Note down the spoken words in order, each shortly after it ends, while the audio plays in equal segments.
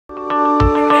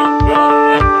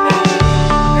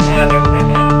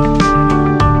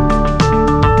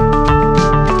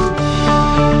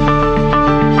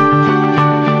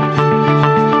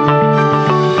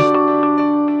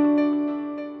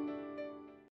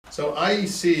So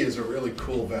IEC is a really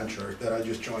cool venture that I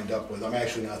just joined up with. I'm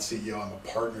actually not CEO, I'm a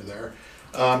partner there.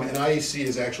 And IEC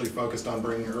is actually focused on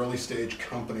bringing early stage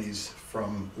companies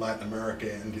from Latin America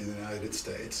into the United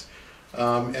States.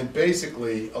 And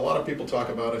basically, a lot of people talk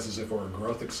about us as if we're a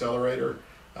growth accelerator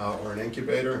or an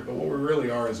incubator, but what we really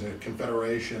are is a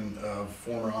confederation of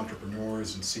former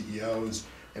entrepreneurs and CEOs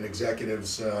and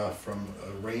executives from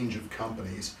a range of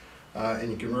companies.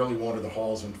 And you can really wander the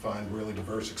halls and find really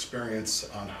diverse experience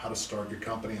on how to start your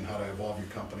company and how to evolve your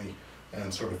company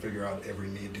and sort of figure out every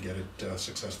need to get it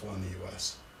successful in the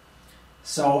U.S.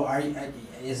 So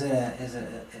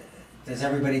does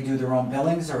everybody do their own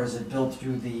billings, or is it built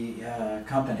through the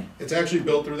company? It's actually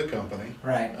built through the company.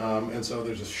 Right. And so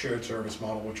there's a shared service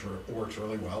model which works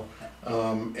really well.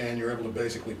 And you're able to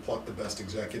basically pluck the best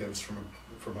executives from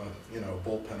a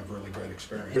bullpen of really great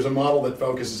experience. There's a model that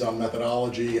focuses on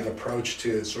methodology and approach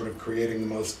to sort of creating the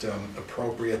most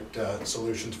appropriate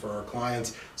solutions for our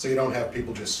clients, so you don't have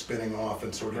people just spinning off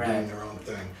and sort of doing their own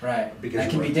thing. Right. Because that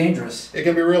can be dangerous. It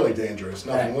can be really dangerous.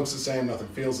 Nothing looks the same, nothing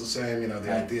feels the same,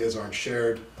 the ideas aren't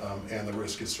shared, and the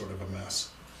risk is sort of a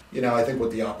mess. I think what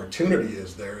the opportunity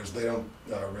is there is they don't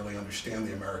really understand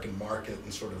the American market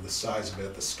and sort of the size of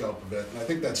it, the scope of it, and I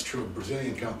think that's true of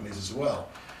Brazilian companies as well.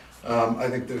 I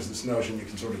think there's this notion you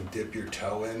can sort of dip your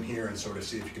toe in here and sort of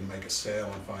see if you can make a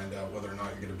sale and find out whether or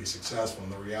not you're going to be successful.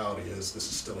 And the reality is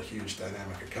this is still a huge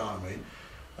dynamic economy,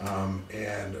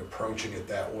 and approaching it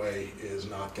that way is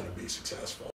not going to be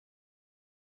successful.